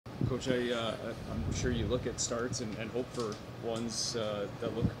Coach, I'm sure you look at starts and hope for ones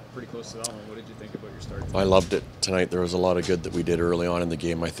that look pretty close to that one. What did you think about your start? I loved it tonight. There was a lot of good that we did early on in the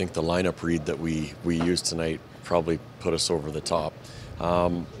game. I think the lineup read that we used tonight probably put us over the top.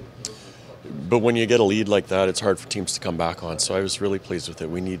 But when you get a lead like that, it's hard for teams to come back on. So I was really pleased with it.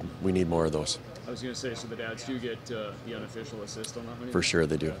 We need more of those. I was going to say, so the dads do get the unofficial assist on that one? For sure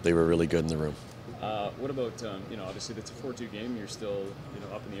they do. They were really good in the room. What about, obviously it's a 4-2 game. You're still,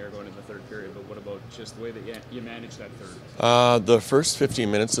 up in the air going into the third period. But what about just the way that you manage that third? The first 15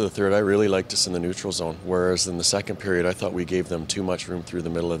 minutes of the third, I really liked us in the neutral zone. Whereas in the second period, I thought we gave them too much room through the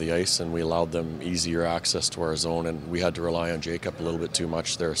middle of the ice, and we allowed them easier access to our zone. And we had to rely on Jacob a little bit too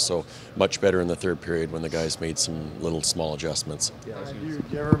much there. So much better in the third period when the guys made some little small adjustments. Do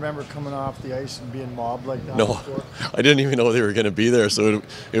you ever remember coming off the ice and being mobbed like that? No, before? I didn't even know they were going to be there. So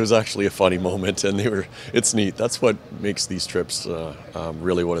it was actually a funny moment, and it's neat. That's what makes these trips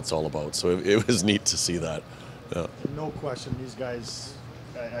really what it's all about. So it was neat to see that. Yeah. No question, these guys,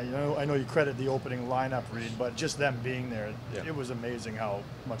 I know you credit the opening lineup read, but just them being there, It was amazing how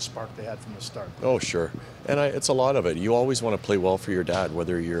much spark they had from the start. Oh, sure. And it's a lot of it. You always want to play well for your dad,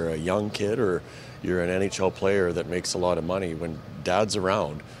 whether you're a young kid or you're an NHL player that makes a lot of money. When dad's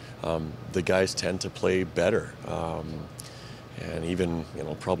around, the guys tend to play better. And even,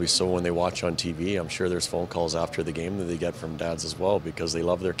 probably so when they watch on TV, I'm sure there's phone calls after the game that they get from dads as well because they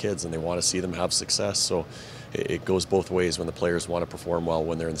love their kids and they want to see them have success. So it goes both ways when the players want to perform well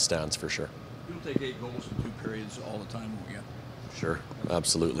when they're in the stands, for sure. You'll take 8 goals in 2 periods all the time, won't you? Sure,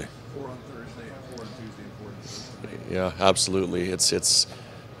 absolutely. 4 on Thursday, 4 on Tuesday, and 4 on Thursday. Yeah, absolutely.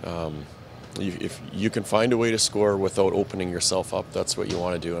 If you can find a way to score without opening yourself up, that's what you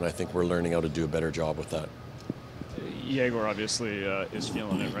want to do, and I think we're learning how to do a better job with that. Yegor obviously is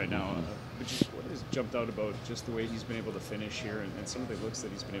feeling it right now. What has jumped out about just the way he's been able to finish here and some of the looks that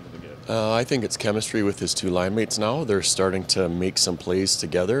he's been able to get? I think it's chemistry with his 2 line mates now. They're starting to make some plays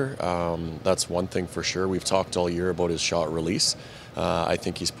together. That's one thing for sure. We've talked all year about his shot release. I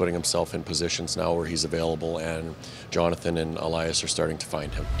think he's putting himself in positions now where he's available, and Jonathan and Elias are starting to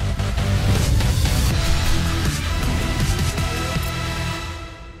find him.